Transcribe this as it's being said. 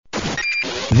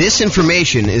This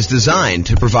information is designed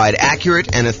to provide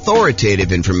accurate and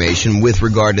authoritative information with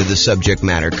regard to the subject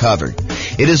matter covered.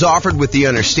 It is offered with the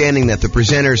understanding that the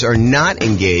presenters are not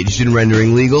engaged in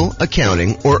rendering legal,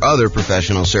 accounting, or other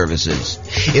professional services.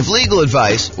 If legal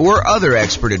advice or other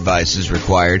expert advice is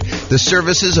required, the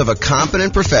services of a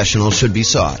competent professional should be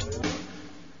sought.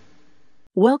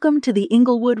 Welcome to the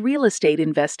Inglewood Real Estate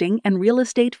Investing and Real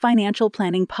Estate Financial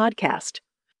Planning Podcast.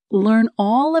 Learn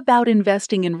all about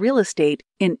investing in real estate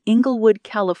in Inglewood,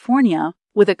 California,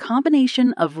 with a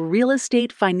combination of real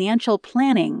estate financial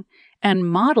planning and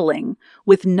modeling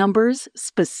with numbers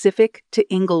specific to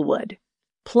Inglewood,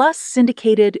 plus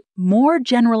syndicated, more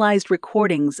generalized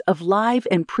recordings of live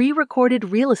and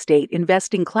pre-recorded real estate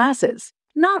investing classes,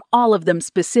 not all of them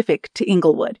specific to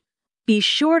Inglewood. Be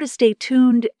sure to stay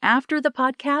tuned after the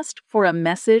podcast for a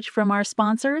message from our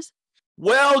sponsors.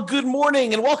 Well, good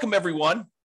morning and welcome, everyone.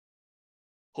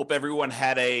 Hope everyone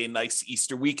had a nice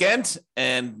Easter weekend,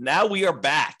 and now we are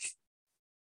back.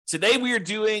 Today we are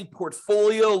doing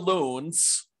Portfolio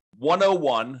Loans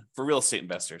 101 for real estate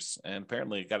investors, and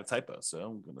apparently I got a typo, so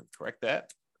I'm going to correct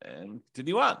that and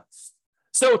continue on.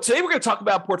 So today we're going to talk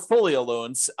about portfolio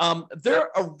loans. They're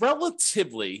a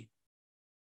relatively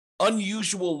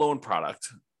unusual loan product.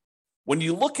 When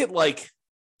you look at like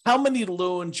how many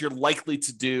loans you're likely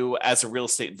to do as a real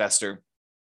estate investor,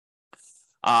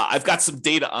 I've got some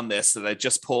data on this that I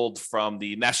just pulled from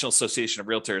the National Association of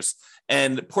Realtors,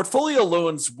 and portfolio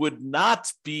loans would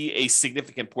not be a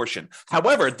significant portion.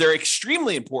 However, they're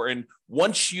extremely important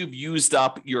once you've used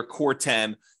up your core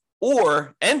 10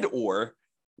 or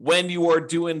when you are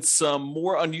doing some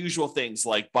more unusual things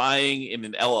like buying in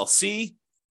an LLC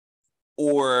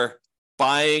or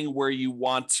buying where you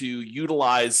want to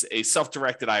utilize a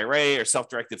self-directed IRA or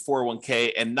self-directed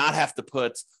 401k and not have to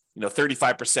put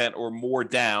 35% or more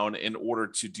down in order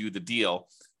to do the deal.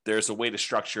 There's a way to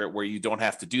structure it where you don't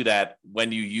have to do that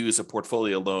when you use a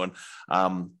portfolio loan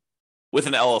with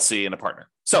an LLC and a partner.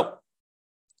 So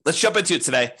let's jump into it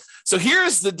today. So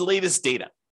here's the latest data.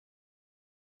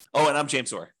 Oh, and I'm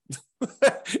James Orr,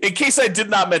 in case I did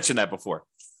not mention that before.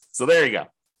 So there you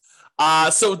go.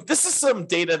 So this is some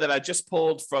data that I just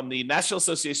pulled from the National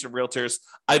Association of Realtors.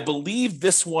 I believe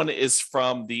this one is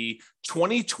from the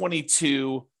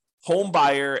 2022 home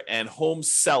buyer and home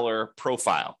seller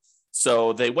profile.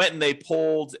 So they went and they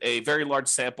pulled a very large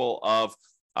sample of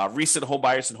recent home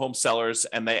buyers and home sellers,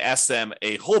 and they asked them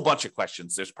a whole bunch of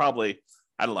questions. There's probably,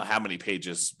 I don't know how many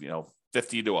pages,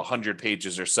 50 to 100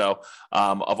 pages or so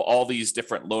of all these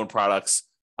different loan products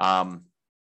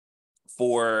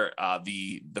for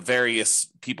the various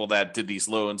people that did these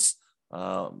loans.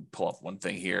 Pull up one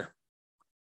thing here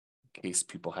in case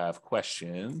people have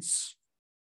questions.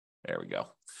 There we go.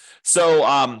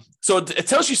 So it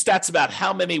tells you stats about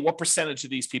what percentage of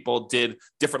these people did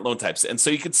different loan types. And so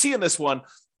you can see in this one,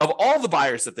 of all the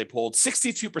buyers that they pulled,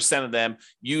 62% of them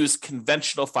used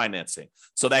conventional financing.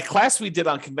 So that class we did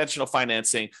on conventional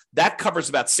financing, that covers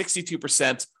about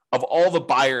 62% of all the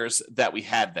buyers that we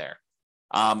had there.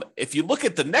 If you look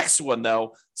at the next one,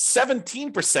 though,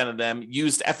 17% of them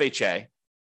used FHA,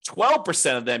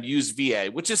 12% of them used VA,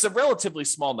 which is a relatively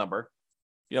small number,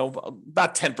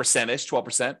 about 10%-ish,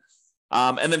 12%.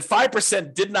 And then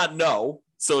 5% did not know.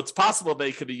 So it's possible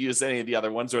they could have used any of the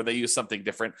other ones or they used something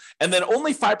different. And then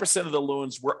only 5% of the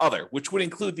loans were other, which would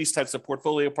include these types of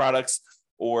portfolio products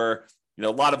or, a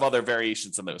lot of other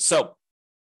variations of those. So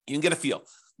you can get a feel.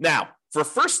 Now, for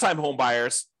first-time home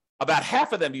buyers, about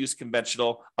half of them used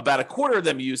conventional, about a quarter of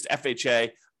them used FHA,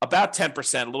 about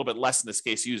 10%, a little bit less in this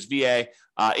case, used VA,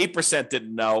 8%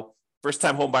 didn't know.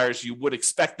 First-time home buyers, you would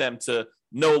expect them to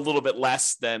know a little bit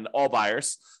less than all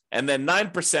buyers. And then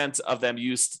 9% of them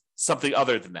used something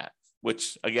other than that,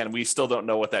 which, again, we still don't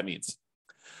know what that means.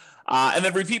 And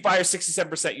then repeat buyers,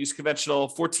 67% used conventional,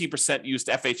 14% used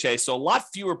FHA. So a lot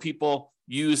fewer people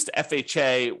used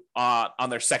FHA on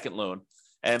their second loan.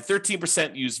 And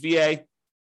 13% used VA.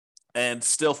 And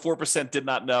still 4% did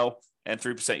not know, and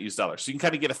 3% used dollars. So you can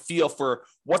kind of get a feel for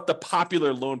what the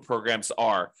popular loan programs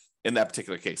are in that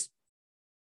particular case.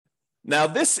 Now,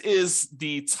 this is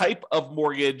the type of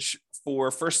mortgage for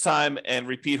first-time and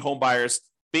repeat home buyers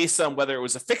based on whether it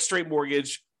was a fixed-rate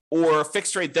mortgage or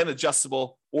fixed rate then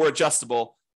adjustable, or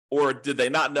did they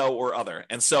not know or other.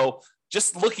 And so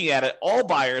just looking at it, all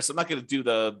buyers, I'm not going to do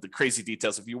the crazy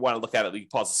details. If you want to look at it, you can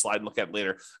pause the slide and look at it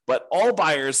later. But all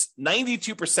buyers,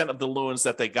 92% of the loans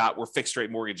that they got were fixed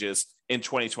rate mortgages in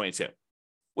 2022,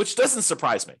 which doesn't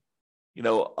surprise me.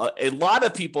 A lot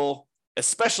of people,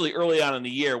 especially early on in the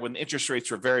year when interest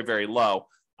rates were very, very low,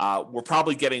 were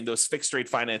probably getting those fixed rate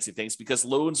financing things because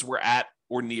loans were at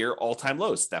or near all-time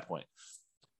lows at that point.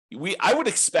 I would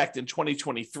expect in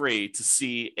 2023 to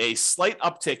see a slight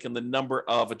uptick in the number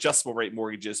of adjustable rate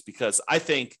mortgages, because I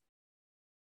think,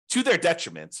 to their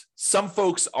detriment, some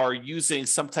folks are using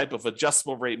some type of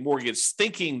adjustable rate mortgage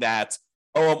thinking that,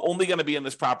 oh, I'm only going to be in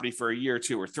this property for a year or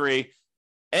two or three,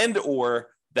 and or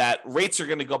that rates are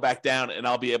going to go back down and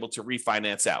I'll be able to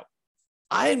refinance out.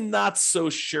 I'm not so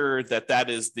sure that that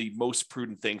is the most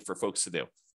prudent thing for folks to do.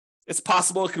 It's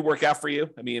possible it could work out for you.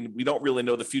 I mean, we don't really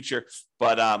know the future,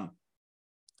 but I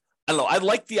don't know. I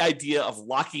like the idea of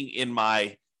locking in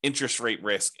my interest rate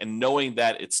risk and knowing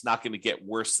that it's not going to get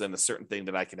worse than a certain thing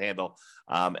that I can handle.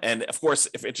 And of course,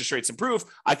 if interest rates improve,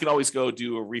 I can always go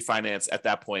do a refinance at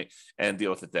that point and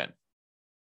deal with it then.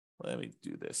 Let me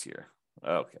do this here.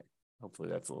 Okay. Hopefully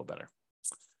that's a little better.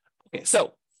 Okay.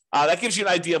 So that gives you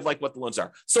an idea of like what the loans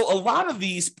are. So a lot of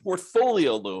these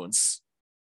portfolio loans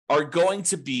are going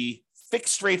to be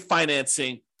fixed rate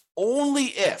financing only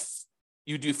if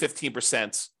you do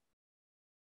 15%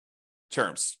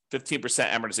 terms, 15%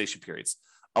 amortization periods.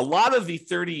 A lot of the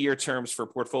 30-year terms for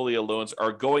portfolio loans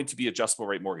are going to be adjustable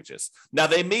rate mortgages. Now,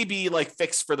 they may be like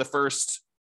fixed for the first,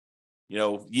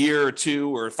 year or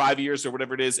 2 or 5 years or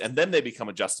whatever it is, and then they become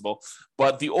adjustable.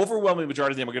 But the overwhelming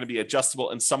majority of them are going to be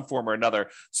adjustable in some form or another.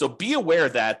 So be aware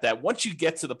that once you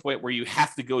get to the point where you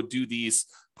have to go do these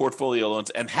portfolio loans,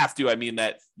 and have to, I mean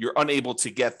that you're unable to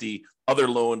get the other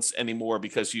loans anymore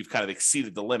because you've kind of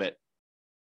exceeded the limit,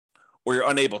 or you're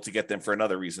unable to get them for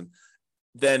another reason,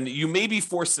 then you may be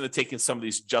forced into taking some of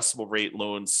these adjustable rate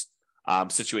loans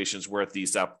situations worth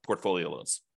these portfolio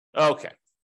loans. Okay.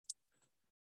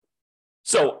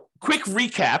 So quick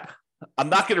recap. I'm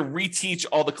not going to reteach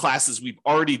all the classes we've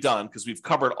already done because we've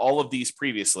covered all of these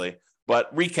previously,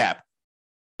 but recap.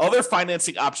 Other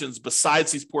financing options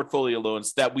besides these portfolio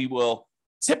loans that we will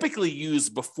typically use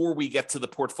before we get to the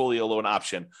portfolio loan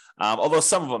option, although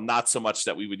some of them not so much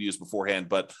that we would use beforehand,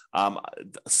 but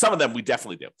some of them we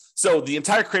definitely do. So the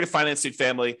entire creative financing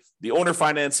family, the owner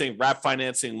financing, wrap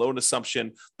financing, loan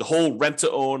assumption, the whole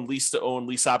rent-to-own, lease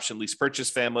option, lease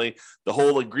purchase family, the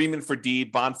whole agreement for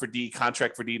deed, bond for deed,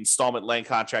 contract for deed, installment land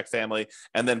contract family,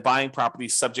 and then buying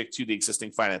properties subject to the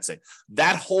existing financing.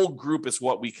 That whole group is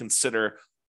what we consider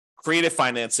creative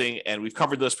financing, and we've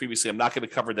covered those previously. I'm not going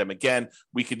to cover them again.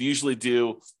 We could usually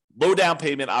do low down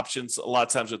payment options a lot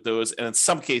of times with those, and in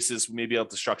some cases, we may be able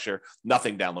to structure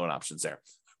nothing down loan options there.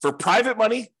 For private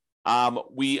money,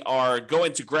 we are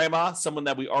going to grandma, someone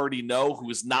that we already know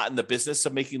who is not in the business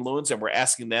of making loans, and we're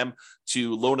asking them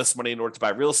to loan us money in order to buy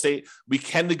real estate. We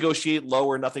can negotiate low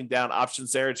or nothing down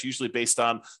options there. It's usually based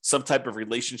on some type of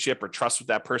relationship or trust with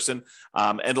that person,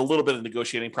 and a little bit of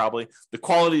negotiating probably. The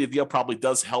quality of the deal probably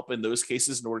does help in those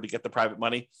cases in order to get the private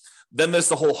money. Then there's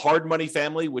the whole hard money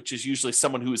family, which is usually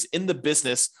someone who is in the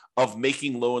business of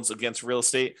making loans against real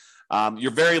estate.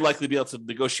 You're very likely to be able to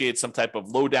negotiate some type of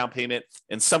low down payment.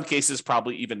 In some cases,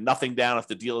 probably even nothing down if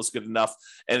the deal is good enough.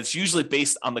 And it's usually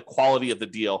based on the quality of the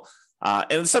deal.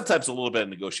 And sometimes a little bit of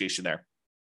negotiation there.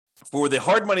 For the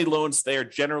hard money loans, they are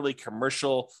generally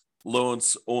commercial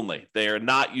loans only. They are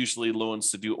not usually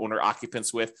loans to do owner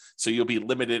occupants with. So you'll be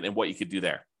limited in what you could do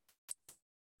there.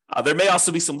 There may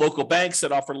also be some local banks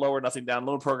that offer low or nothing down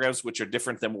loan programs, which are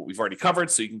different than what we've already covered.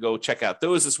 So you can go check out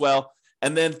those as well.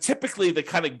 And then typically the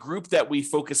kind of group that we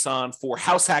focus on for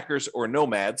house hackers or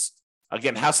nomads.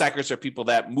 Again, house hackers are people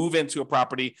that move into a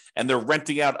property and they're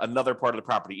renting out another part of the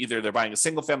property. Either they're buying a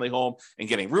single family home and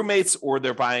getting roommates, or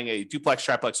they're buying a duplex,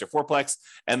 triplex, or fourplex,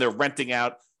 and they're renting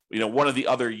out, one of the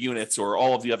other units or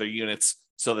all of the other units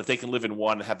so that they can live in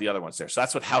one and have the other ones there. So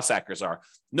that's what house hackers are.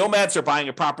 Nomads are buying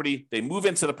a property. They move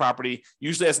into the property,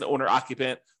 usually as an owner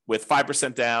occupant with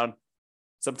 5% down,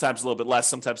 sometimes a little bit less,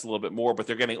 sometimes a little bit more, but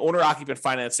they're getting owner occupant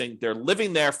financing. They're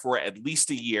living there for at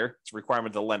least a year. It's a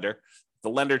requirement of the lender. The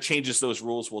lender changes those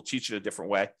rules. We'll teach it a different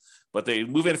way, but they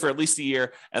move in for at least a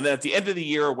year. And then at the end of the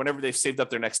year, or whenever they've saved up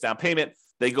their next down payment,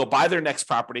 they go buy their next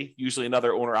property, usually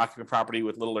another owner occupant property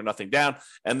with little or nothing down.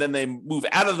 And then they move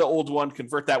out of the old one,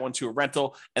 convert that one to a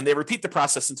rental, and they repeat the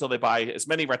process until they buy as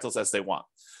many rentals as they want.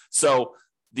 So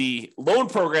the loan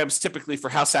programs typically for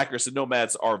house hackers and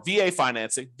nomads are VA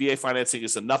financing. VA financing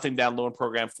is a nothing down loan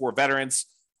program for veterans.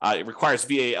 It requires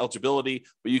VA eligibility,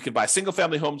 but you can buy single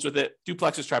family homes with it,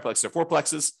 duplexes, triplexes, or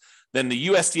fourplexes. Then the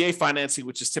USDA financing,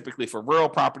 which is typically for rural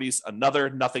properties,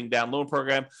 another nothing down loan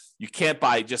program. You can't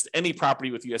buy just any property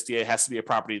with USDA. It has to be a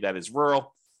property that is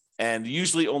rural, and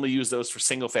usually only use those for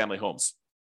single family homes.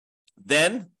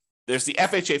 Then there's the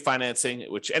FHA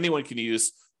financing, which anyone can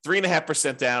use.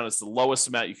 3.5% down is the lowest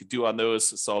amount you could do on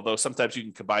those. So although sometimes you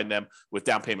can combine them with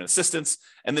down payment assistance,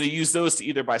 and then you use those to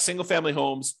either buy single family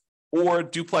homes or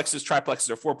duplexes, triplexes,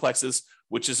 or fourplexes,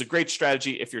 which is a great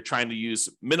strategy if you're trying to use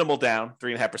minimal down,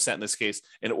 3.5% in this case,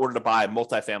 in order to buy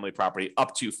multifamily property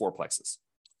up to fourplexes.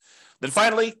 Then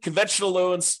finally, conventional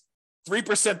loans,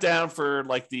 3% down for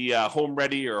like the Home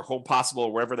Ready or Home Possible,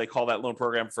 or wherever they call that loan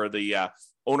program for the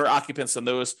owner occupants on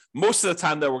those. Most of the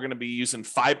time, though, we're going to be using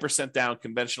 5% down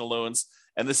conventional loans.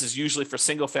 And this is usually for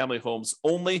single family homes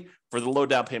only. For the low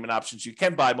down payment options, you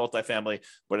can buy multifamily,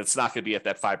 but it's not going to be at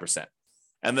that 5%.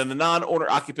 And then the non-owner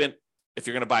occupant, if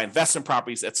you're going to buy investment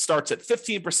properties, it starts at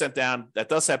 15% down. That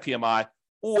does have PMI,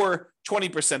 or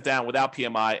 20% down without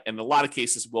PMI. And in a lot of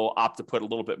cases, we'll opt to put a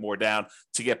little bit more down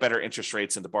to get better interest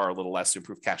rates and to borrow a little less to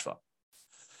improve cash flow.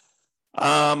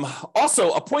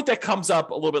 Also, a point that comes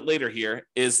up a little bit later here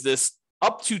is this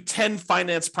up to 10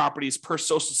 finance properties per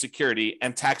Social Security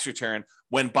and tax return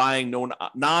when buying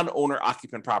non-owner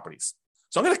occupant properties.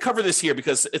 So I'm going to cover this here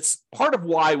because it's part of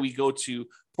why we go to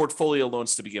portfolio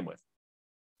loans to begin with.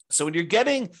 So when you're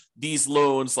getting these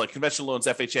loans, like conventional loans,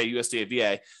 FHA, USDA,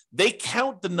 VA, they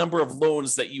count the number of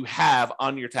loans that you have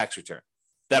on your tax return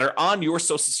that are on your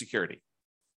Social Security.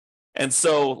 And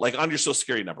so like on your Social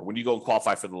Security number, when you go and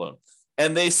qualify for the loan.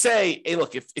 And they say, hey,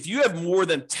 look, if you have more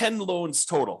than 10 loans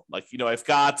total, like, I've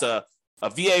got a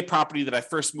VA property that I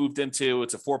first moved into,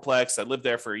 it's a fourplex. I lived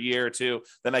there for a year or two.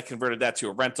 Then I converted that to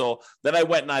a rental. Then I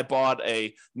went and I bought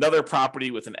another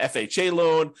property with an FHA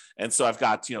loan. And so I've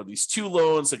got, these 2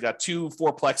 loans. I got 2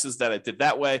 fourplexes that I did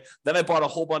that way. Then I bought a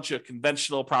whole bunch of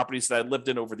conventional properties that I lived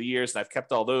in over the years, and I've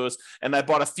kept all those. And I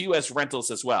bought a few as rentals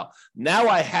as well. Now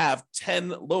I have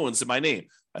 10 loans in my name.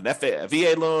 A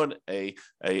VA loan, a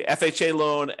FHA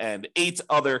loan, and 8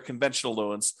 other conventional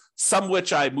loans, some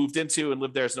which I moved into and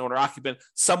lived there as an owner occupant,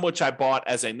 some which I bought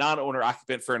as a non-owner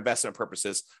occupant for investment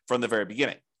purposes from the very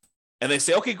beginning. And they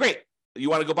say, okay, great. You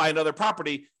want to go buy another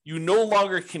property. You no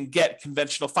longer can get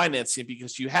conventional financing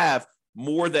because you have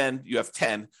 10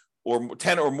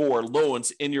 or more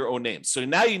loans in your own name. So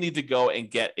now you need to go and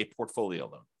get a portfolio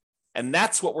loan. And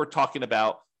that's what we're talking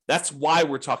about. That's why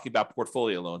we're talking about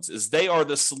portfolio loans, is they are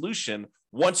the solution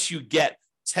once you get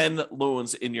 10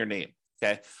 loans in your name,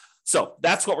 okay? So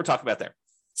that's what we're talking about there.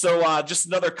 So just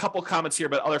another couple comments here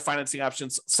about other financing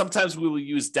options. Sometimes we will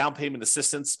use down payment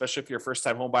assistance, especially if you're a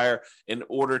first-time home buyer, in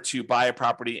order to buy a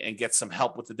property and get some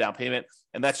help with the down payment.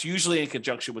 And that's usually in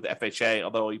conjunction with FHA,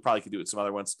 although you probably could do it with some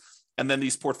other ones. And then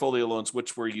these portfolio loans,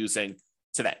 which we're using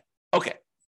today. Okay,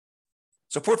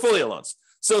 so portfolio loans.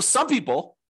 So some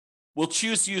people will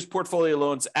choose to use portfolio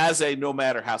loans as a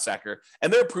nomad or house hacker,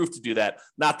 and they're approved to do that.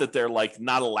 Not that they're like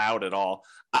not allowed at all.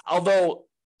 Although,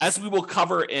 as we will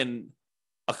cover in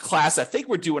a class I think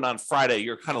we're doing on Friday,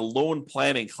 your kind of loan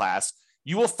planning class,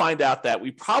 you will find out that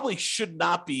we probably should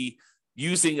not be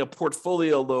using a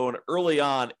portfolio loan early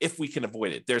on if we can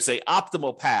avoid it. There's a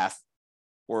optimal path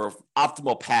or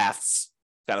optimal paths,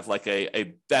 kind of like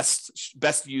a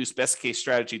best use, best case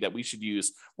strategy that we should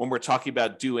use when we're talking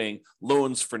about doing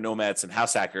loans for nomads and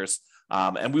house hackers.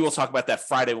 And we will talk about that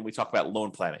Friday when we talk about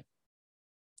loan planning.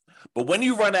 But when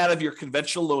you run out of your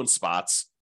conventional loan spots,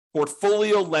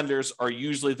 portfolio lenders are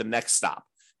usually the next stop.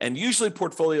 And usually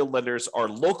portfolio lenders are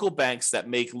local banks that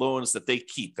make loans that they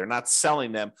keep. They're not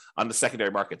selling them on the secondary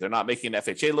market. They're not making an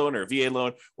FHA loan or a VA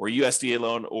loan or a USDA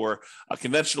loan or a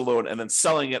conventional loan and then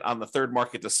selling it on the third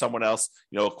market to someone else,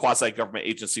 a quasi-government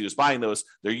agency who's buying those.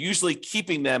 They're usually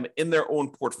keeping them in their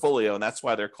own portfolio, and that's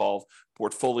why they're called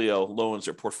portfolio loans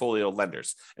or portfolio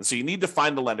lenders. And so you need to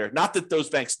find the lender. Not that those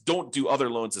banks don't do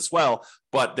other loans as well,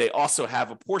 but they also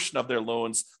have a portion of their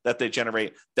loans that they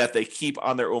generate that they keep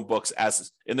on their own books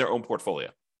as in their own portfolio.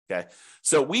 Okay.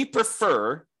 So we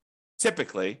prefer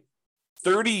typically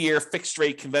 30-year fixed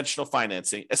rate conventional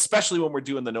financing, especially when we're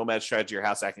doing the nomad strategy or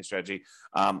house hacking strategy,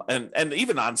 and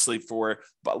even honestly for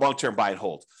long-term buy and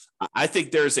hold. I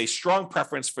think there's a strong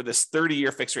preference for this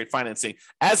 30-year fixed rate financing,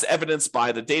 as evidenced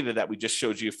by the data that we just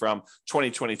showed you from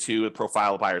 2022 with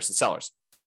profile of buyers and sellers.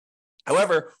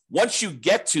 However, once you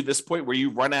get to this point where you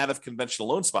run out of conventional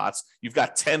loan spots, you've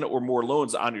got 10 or more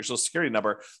loans on your Social Security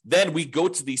number, then we go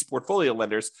to these portfolio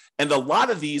lenders. And a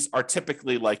lot of these are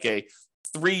typically like a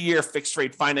 3-year fixed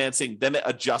rate financing, then it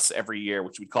adjusts every year,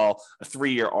 which we call a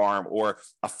 3-year ARM, or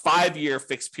a 5-year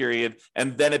fixed period,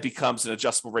 and then it becomes an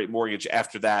adjustable rate mortgage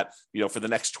after that, for the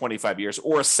next 25 years,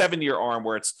 or a 7-year ARM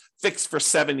where it's fixed for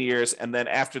 7 years, and then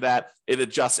after that, it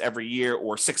adjusts every year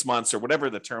or 6 months or whatever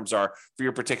the terms are for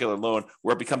your particular loan,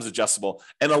 where it becomes adjustable.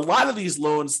 And a lot of these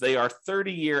loans, they are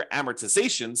 30-year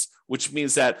amortizations, which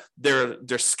means that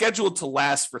they're scheduled to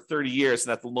last for 30 years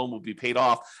and that the loan will be paid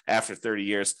off after 30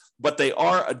 years. But they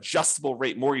are adjustable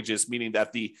rate mortgages, meaning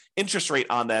that the interest rate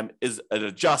on them is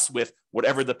adjust with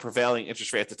whatever the prevailing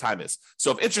interest rate at the time is.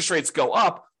 So if interest rates go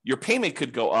up, your payment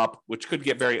could go up, which could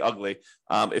get very ugly.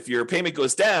 If your payment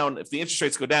goes down, if the interest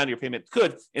rates go down, your payment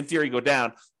could, in theory, go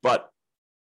down. But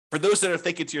for those that are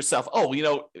thinking to yourself, oh,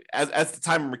 at the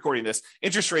time I'm recording this,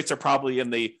 interest rates are probably in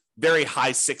the very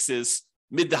high sixes,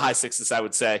 mid to high sixes, I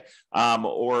would say,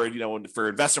 or for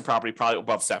investment property, probably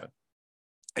above 7.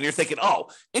 And you're thinking, oh,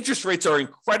 interest rates are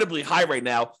incredibly high right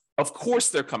now. Of course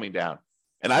they're coming down.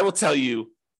 And I will tell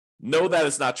you, no, that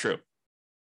is not true.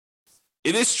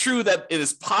 It is true that it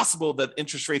is possible that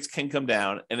interest rates can come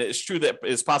down, and it is true that it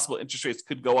is possible interest rates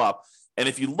could go up. And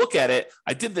if you look at it,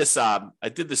 I did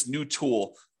this new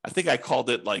tool. I think I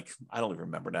called it I don't even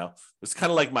remember now. It's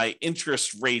kind of like my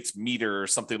interest rates meter or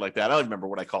something like that. I don't remember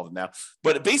what I called it now.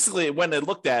 But basically, when I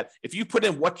looked at, if you put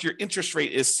in what your interest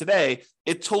rate is today,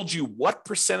 it told you what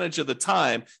percentage of the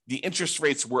time the interest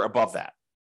rates were above that.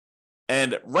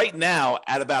 And right now,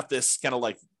 at about this kind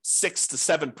of 6 to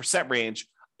 7% range,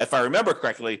 if I remember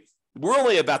correctly, we're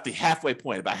only about the halfway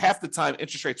point. About half the time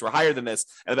interest rates were higher than this,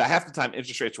 and about half the time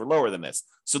interest rates were lower than this.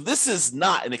 So this is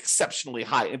not an exceptionally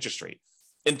high interest rate.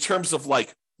 In terms of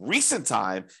recent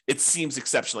time, it seems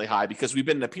exceptionally high because we've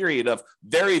been in a period of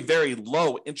very, very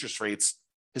low interest rates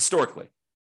historically.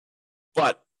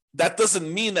 But that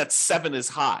doesn't mean that 7 is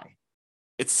high.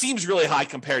 It seems really high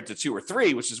compared to 2 or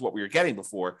 3, which is what we were getting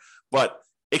before, but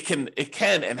it can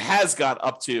and has got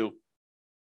up to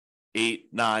 8,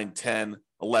 9, 10,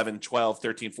 11, 12,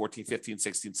 13, 14, 15,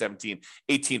 16, 17,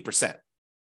 18%.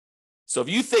 So if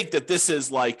you think that this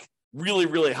is really,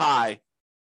 really high,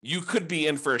 you could be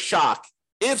in for a shock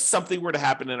if something were to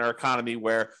happen in our economy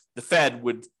where the Fed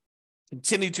would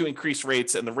continue to increase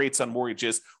rates and the rates on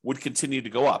mortgages would continue to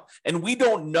go up. And we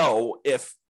don't know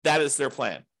if that is their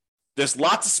plan. There's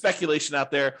lots of speculation out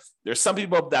there. There's some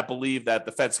people that believe that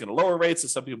the Fed's going to lower rates,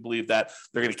 and some people believe that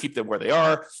they're going to keep them where they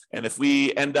are. And if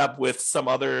we end up with some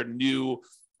other new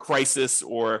crisis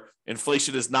or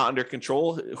inflation is not under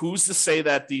control, who's to say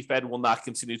that the Fed will not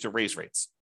continue to raise rates?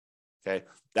 Okay,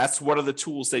 that's one of the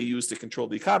tools they use to control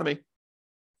the economy.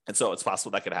 And so it's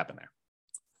possible that could happen there.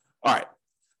 All right.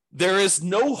 There is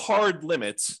no hard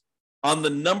limit on the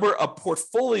number of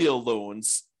portfolio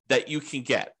loans that you can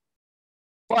get,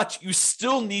 but you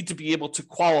still need to be able to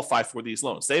qualify for these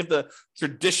loans. They have the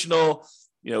traditional,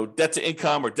 debt to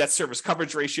income or debt service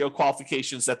coverage ratio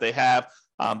qualifications that they have.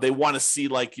 They want to see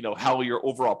how your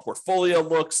overall portfolio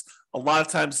looks. A lot of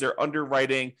times their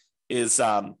underwriting is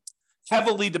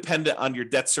heavily dependent on your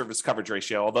debt service coverage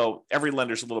ratio, although every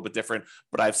lender is a little bit different,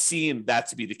 but I've seen that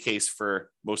to be the case for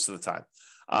most of the time.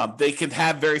 They can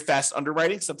have very fast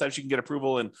underwriting. Sometimes you can get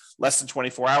approval in less than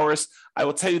 24 hours. I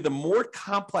will tell you, the more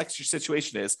complex your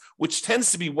situation is, which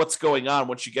tends to be what's going on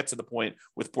once you get to the point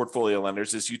with portfolio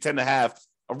lenders, is you tend to have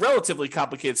a relatively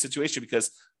complicated situation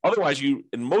because otherwise you,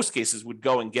 in most cases, would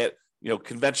go and get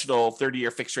conventional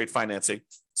 30-year fixed rate financing.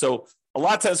 So a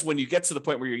lot of times when you get to the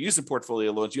point where you're using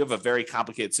portfolio loans, you have a very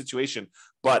complicated situation.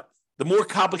 But the more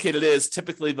complicated it is,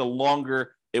 typically the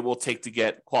longer it will take to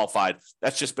get qualified.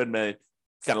 That's just been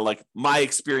my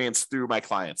experience through my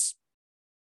clients.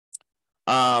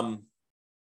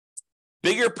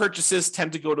 Bigger purchases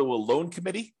tend to go to a loan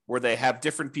committee where they have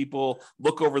different people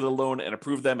look over the loan and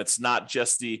approve them. It's not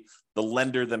just the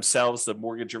lender themselves, the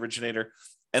mortgage originator.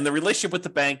 And the relationship with the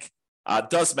bank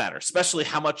does matter, especially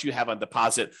how much you have on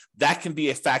deposit. That can be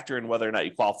a factor in whether or not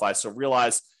you qualify. So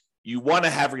realize you want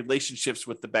to have relationships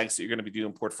with the banks that you're going to be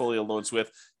doing portfolio loans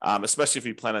with, especially if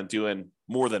you plan on doing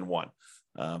more than one.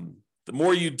 The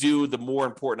more you do, the more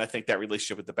important I think that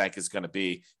relationship with the bank is going to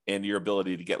be in your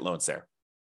ability to get loans there.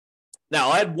 Now,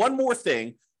 I had one more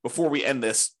thing before we end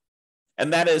this,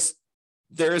 and that is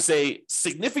there is a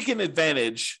significant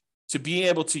advantage to being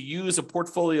able to use a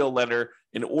portfolio lender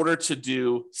in order to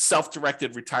do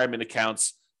self-directed retirement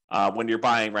accounts when you're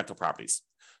buying rental properties.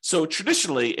 So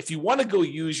traditionally, if you want to go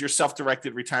use your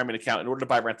self-directed retirement account in order to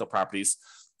buy rental properties,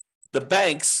 the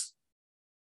banks,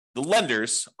 the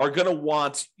lenders are going to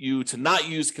want you to not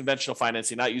use conventional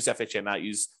financing, not use FHA, not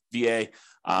use VA,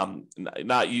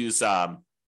 not use, I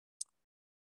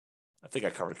think I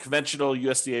covered conventional,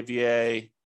 USDA, VA,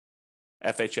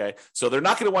 FHA. So they're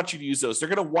not going to want you to use those. They're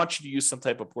going to want you to use some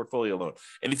type of portfolio loan.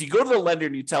 And if you go to the lender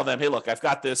and you tell them, hey, look, I've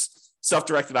got this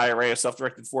self-directed IRA or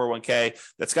self-directed 401k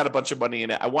that's got a bunch of money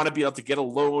in it. I want to be able to get a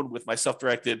loan with my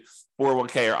self-directed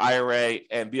 401k or IRA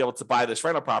and be able to buy this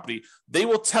rental property. They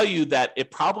will tell you that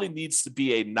it probably needs to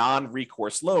be a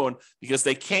non-recourse loan because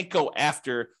they can't go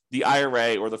after the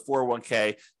IRA or the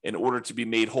 401k in order to be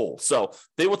made whole. So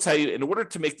they will tell you, in order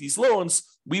to make these loans,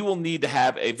 we will need to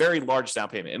have a very large down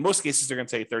payment. In most cases, they're going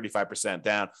to take 35%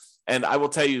 down. And I will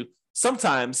tell you,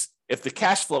 sometimes if the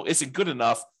cash flow isn't good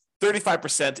enough,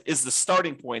 35% is the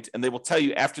starting point, and they will tell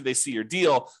you after they see your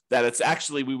deal that it's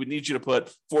actually, we would need you to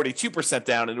put 42%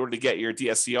 down in order to get your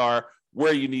DSCR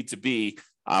where you need to be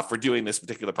for doing this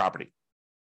particular property.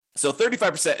 So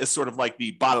 35% is sort of like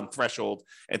the bottom threshold,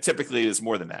 and typically it is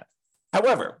more than that.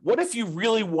 However, what if you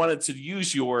really wanted to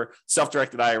use your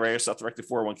self-directed IRA or self-directed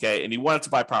 401k and you wanted to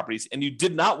buy properties and you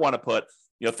did not want to put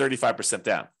 35%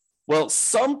 down? Well,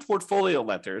 some portfolio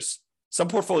lenders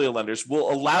will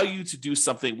allow you to do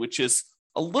something which is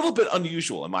a little bit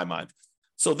unusual in my mind.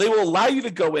 So they will allow you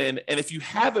to go in, and if you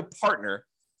have a partner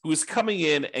who is coming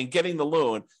in and getting the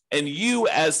loan, and you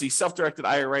as the self-directed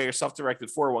IRA or self-directed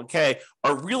 401k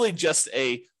are really just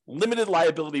a limited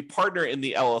liability partner in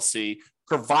the LLC,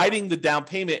 providing the down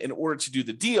payment in order to do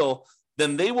the deal,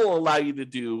 then they will allow you to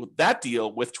do that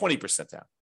deal with 20% down.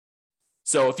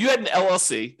 So if you had an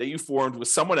LLC that you formed with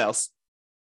someone else,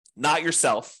 not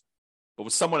yourself, but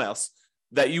with someone else,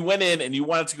 that you went in and you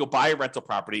wanted to go buy a rental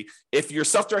property, if your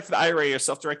self-directed IRA or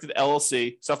self-directed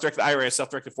LLC, self-directed IRA or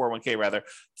self-directed 401k rather,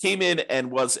 came in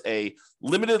and was a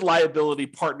limited liability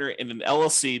partner in an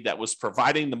LLC that was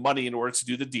providing the money in order to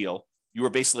do the deal, you were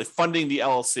basically funding the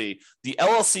LLC. The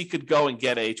LLC could go and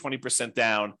get a 20%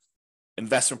 down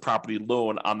investment property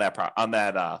loan on the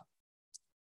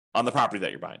property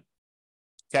that you're buying.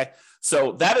 Okay,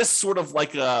 so that is sort of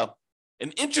like an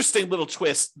interesting little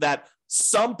twist that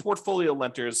some portfolio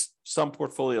lenders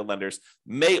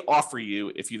may offer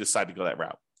you if you decide to go that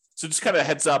route. So just kind of a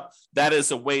heads up, that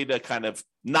is a way to kind of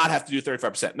not have to do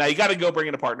 35%. Now you got to go bring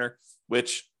in a partner,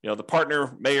 which the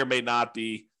partner may or may not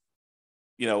be,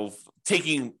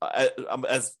 taking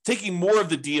more of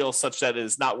the deal such that it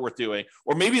is not worth doing,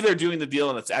 or maybe they're doing the deal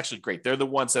and it's actually great. They're the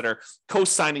ones that are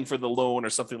co-signing for the loan or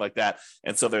something like that,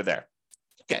 and so they're there.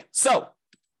 Okay, so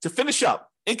to finish up,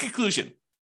 in conclusion,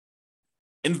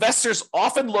 investors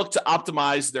often look to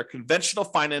optimize their conventional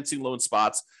financing loan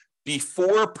spots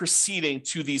before proceeding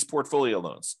to these portfolio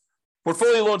loans.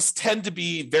 Portfolio loans tend to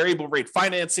be variable rate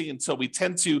financing, and so we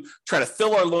tend to try to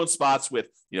fill our loan spots with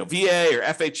VA or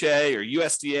FHA or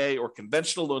USDA or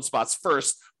conventional loan spots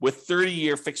first with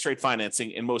 30-year fixed rate financing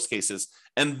in most cases.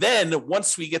 And then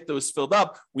once we get those filled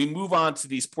up, we move on to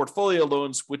these portfolio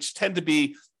loans, which tend to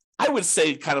be, I would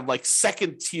say, kind of like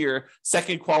second tier,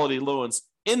 second quality loans,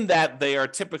 in that they are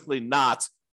typically not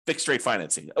fixed rate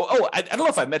financing. I don't know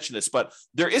if I mentioned this, but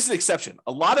there is an exception.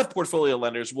 A lot of portfolio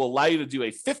lenders will allow you to do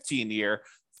a 15-year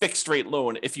fixed rate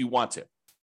loan if you want to.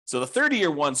 So the 30-year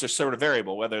ones are sort of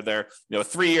variable, whether they're a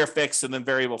 3-year fixed and then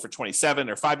variable for 27,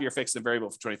 or 5-year fixed and variable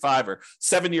for 25, or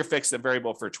 7-year fixed and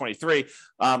variable for 23.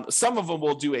 Some of them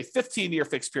will do a 15-year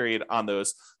fixed period on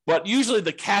those, but usually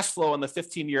the cash flow on the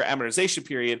 15-year amortization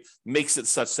period makes it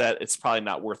such that it's probably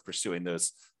not worth pursuing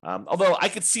those. Although I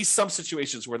could see some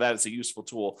situations where that is a useful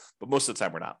tool, but most of the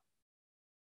time we're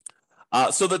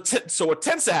not. So what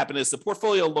tends to happen is the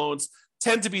portfolio loans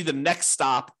tend to be the next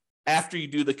stop after you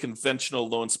do the conventional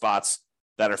loan spots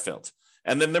that are filled.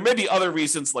 And then there may be other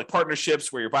reasons like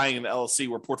partnerships where you're buying an LLC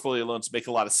where portfolio loans make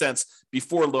a lot of sense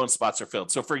before loan spots are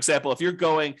filled. So for example, if you're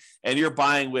going and you're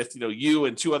buying with, you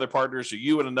and 2 other partners, or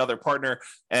you and another partner,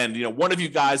 and, one of you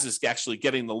guys is actually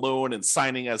getting the loan and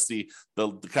signing as the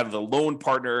kind of the loan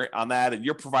partner on that, and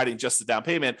you're providing just the down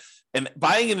payment, and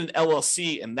buying in an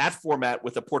LLC in that format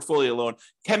with a portfolio loan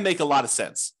can make a lot of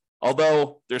sense.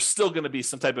 Although there's still going to be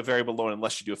some type of variable loan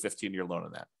unless you do a 15-year loan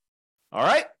on that. All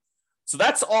right. So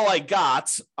that's all I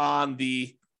got on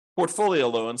the portfolio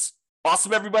loans.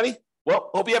 Awesome, everybody. Well,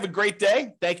 hope you have a great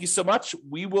day. Thank you so much.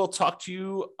 We will talk to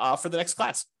you for the next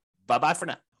class. Bye-bye for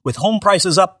now. With home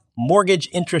prices up, mortgage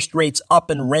interest rates up,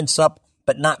 and rents up,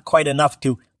 but not quite enough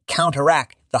to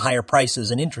counteract the higher prices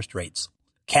and interest rates,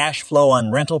 cash flow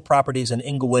on rental properties in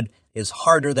Inglewood is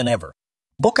harder than ever.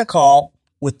 Book a call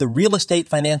with the Real Estate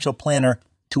Financial Planner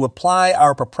to apply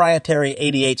our proprietary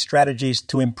 88 strategies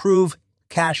to improve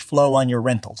cash flow on your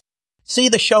rentals. See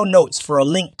the show notes for a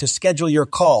link to schedule your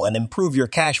call and improve your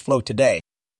cash flow today.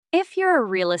 If you're a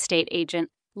real estate agent,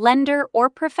 lender, or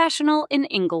professional in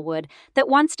Inglewood that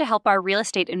wants to help our real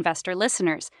estate investor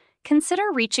listeners, consider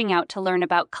reaching out to learn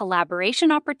about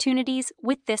collaboration opportunities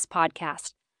with this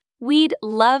podcast. We'd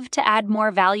love to add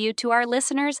more value to our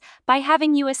listeners by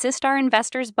having you assist our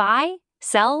investors buy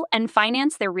Sell and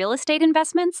finance their real estate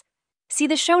investments? See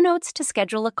the show notes to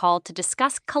schedule a call to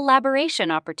discuss collaboration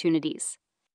opportunities.